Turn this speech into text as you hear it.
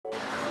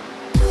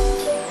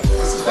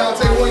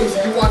Dante Williams,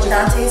 and you watching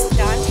Dante's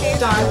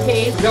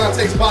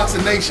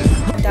Boxing Nation.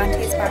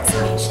 Dante's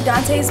Boxing Nation.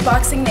 Dante's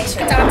Boxing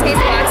Nation. Dante's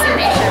Boxing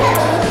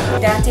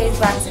Nation. Dante's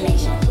Boxing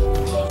Nation.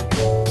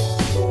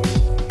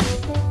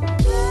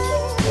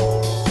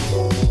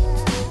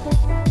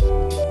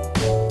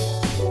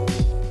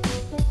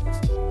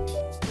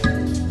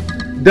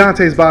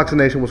 Dante's Boxing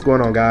Nation, what's going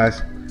on,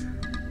 guys?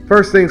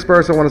 First things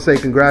first, I want to say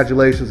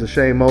congratulations to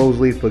Shane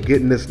Mosley for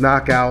getting this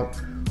knockout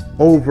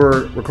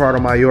over Ricardo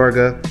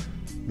Mayorga.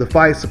 The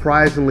fight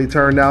surprisingly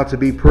turned out to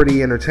be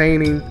pretty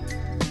entertaining.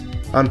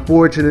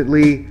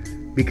 Unfortunately,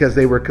 because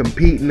they were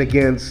competing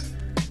against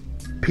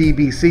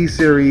PBC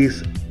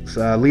series,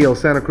 Leo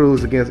Santa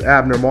Cruz against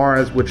Abner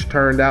Mares, which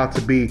turned out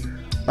to be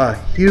a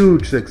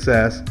huge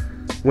success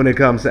when it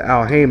comes to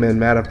Al Heyman.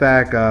 Matter of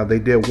fact, they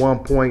did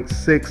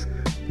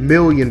 1.6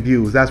 million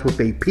views. That's what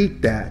they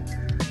peaked at,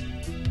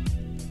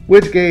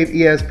 which gave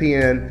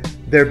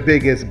ESPN their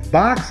biggest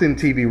boxing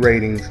TV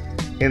ratings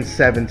in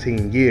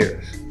 17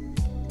 years.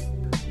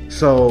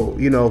 So,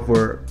 you know,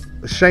 for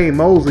Shane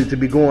Mosley to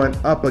be going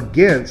up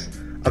against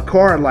a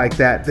card like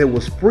that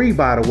was free,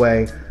 by the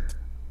way,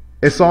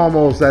 it's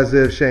almost as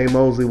if Shane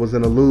Mosley was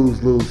in a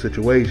lose-lose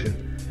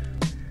situation.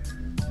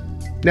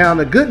 Now,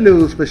 the good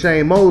news for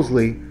Shane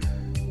Mosley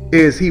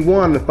is he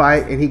won the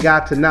fight and he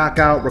got to knock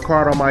out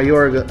Ricardo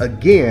Mayorga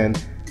again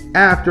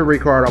after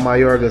Ricardo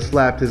Mayorga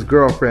slapped his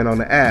girlfriend on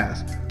the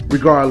ass,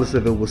 regardless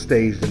if it was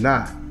staged or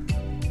not.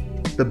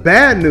 The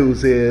bad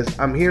news is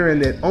I'm hearing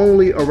that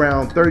only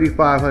around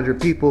 3,500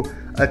 people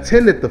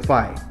attended the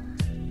fight.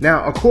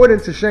 Now, according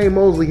to Shane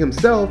Mosley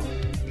himself,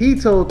 he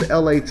told the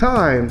LA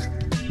Times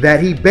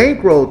that he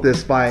bankrolled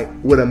this fight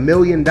with $1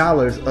 million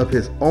of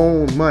his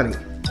own money.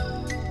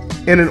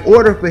 And in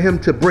order for him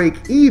to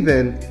break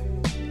even,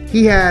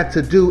 he had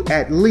to do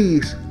at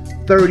least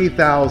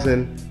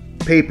 30,000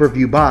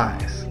 pay-per-view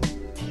buys.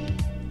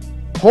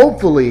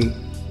 Hopefully,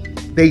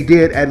 they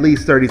did at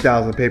least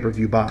 30,000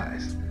 pay-per-view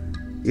buys.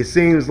 It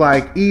seems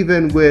like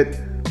even with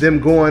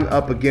them going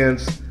up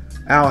against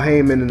Al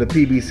Heyman in the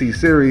PBC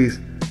series,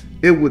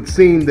 it would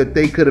seem that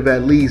they could have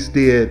at least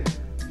did,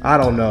 I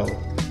don't know,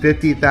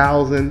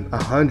 50,000,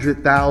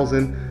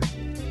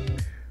 100,000.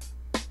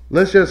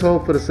 Let's just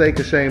hope for the sake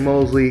of Shane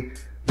Mosley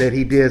that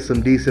he did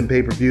some decent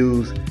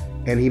pay-per-views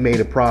and he made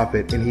a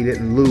profit and he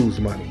didn't lose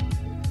money.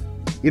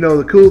 You know,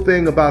 the cool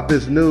thing about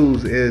this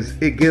news is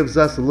it gives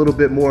us a little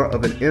bit more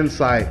of an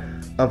insight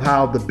of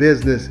how the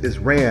business is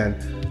ran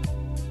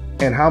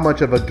and how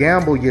much of a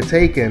gamble you're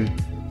taking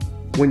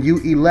when you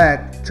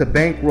elect to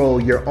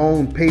bankroll your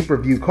own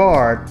pay-per-view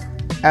card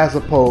as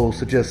opposed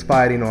to just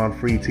fighting on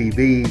free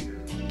TV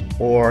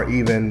or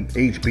even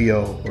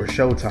HBO or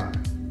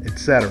Showtime,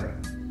 etc.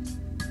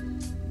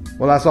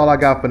 Well, that's all I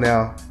got for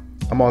now.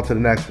 I'm on to the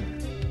next one.